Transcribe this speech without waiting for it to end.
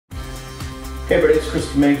Hey everybody, it's Chris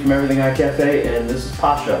from everythingicafe, and this is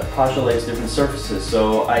Pasha. Pasha likes different surfaces,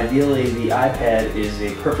 so ideally the iPad is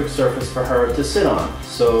a perfect surface for her to sit on.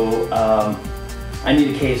 So I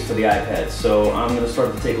need a case for the iPad, so I'm going to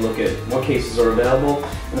start to take a look at what cases are available.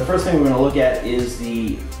 And the first thing we're going to look at is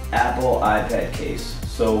the Apple iPad case.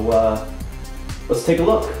 So let's take a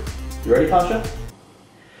look. You ready, Pasha?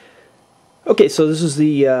 Okay, so this is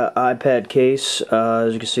the iPad case.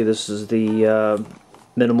 As you can see, this is the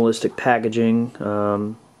minimalistic packaging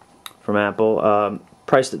from Apple.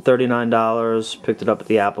 Priced at $39, picked it up at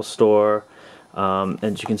the Apple Store.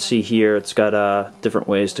 As you can see here, it's got different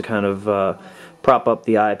ways to kind of prop up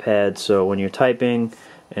the iPad so when you're typing,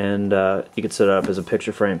 and you can set it up as a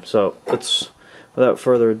picture frame. So without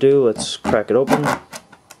further ado, let's crack it open.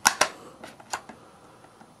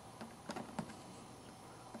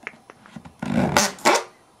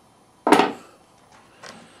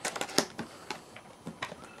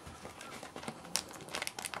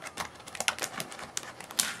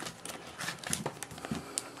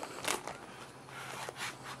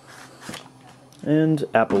 And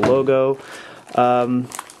Apple logo.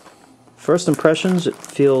 First impressions, it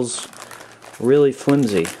feels really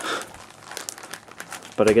flimsy,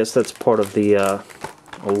 but I guess that's part of the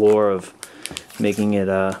allure of making it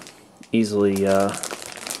easily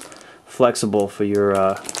flexible for your,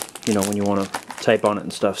 you know, when you want to type on it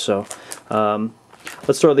and stuff. So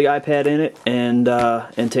let's throw the iPad in it and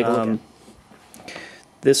take a look at it.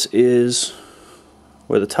 This is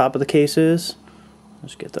where the top of the case is.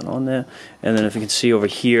 Just get that on there, and then if you can see over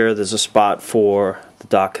here, there's a spot for the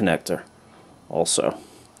dock connector also,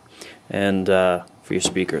 and for your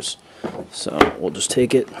speakers. So we'll just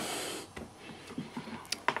take it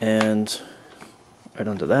and right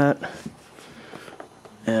onto that,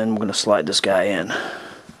 and I'm going to slide this guy in.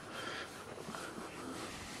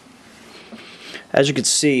 As you can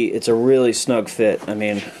see, it's a really snug fit. I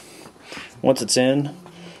mean, once it's in,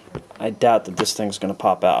 I doubt that this thing's going to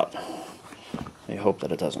pop out. I hope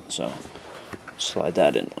that it doesn't, so slide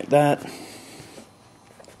that in like that,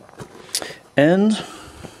 and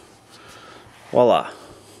voila.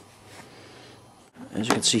 As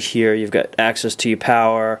you can see here, you've got access to your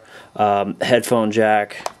power, headphone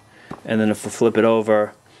jack, and then if we flip it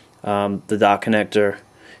over, the dock connector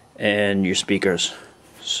and your speakers.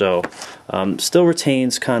 So still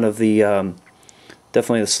retains kind of the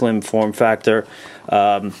definitely the slim form factor.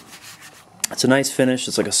 It's a nice finish.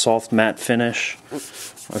 It's like a soft matte finish.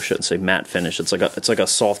 I shouldn't say matte finish. It's like a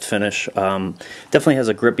soft finish. Definitely has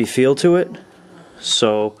a grippy feel to it.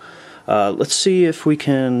 So let's see if we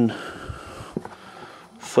can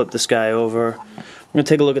flip this guy over. I'm going to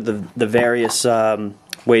take a look at the various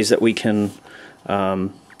ways that we can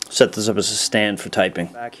set this up as a stand for typing.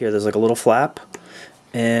 Back here, there's like a little flap,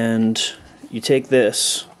 and you take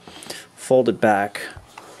this, fold it back,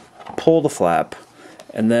 pull the flap,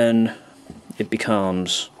 and then it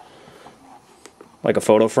becomes like a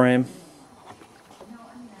photo frame.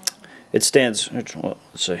 It stands, well,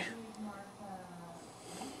 let's see.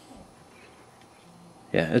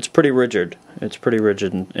 Yeah, it's pretty rigid. It's pretty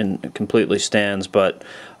rigid and it completely stands, but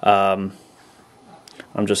I'm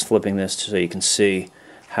just flipping this so you can see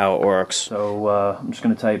how it works. So I'm just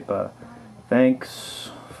going to type,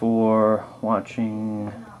 thanks for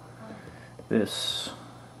watching this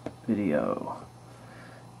video.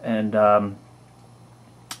 And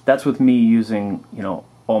that's with me using, you know,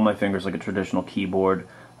 all my fingers like a traditional keyboard.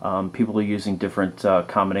 People are using different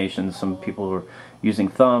combinations. Some people are using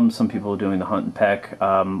thumbs, some people are doing the hunt and peck.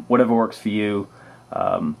 Whatever works for you.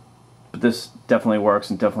 But this definitely works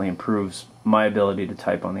and definitely improves my ability to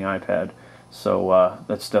type on the iPad. So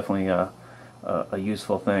that's definitely a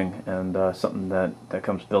useful thing, and something that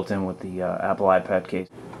comes built in with the Apple iPad case.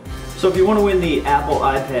 So if you want to win the Apple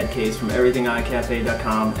iPad case from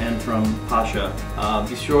everythingicafe.com and from Pasha,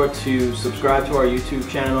 be sure to subscribe to our YouTube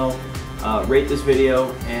channel, rate this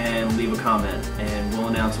video, and leave a comment, and we'll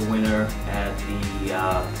announce a winner at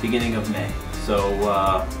the beginning of May.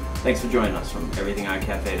 So thanks for joining us from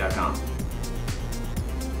everythingicafe.com.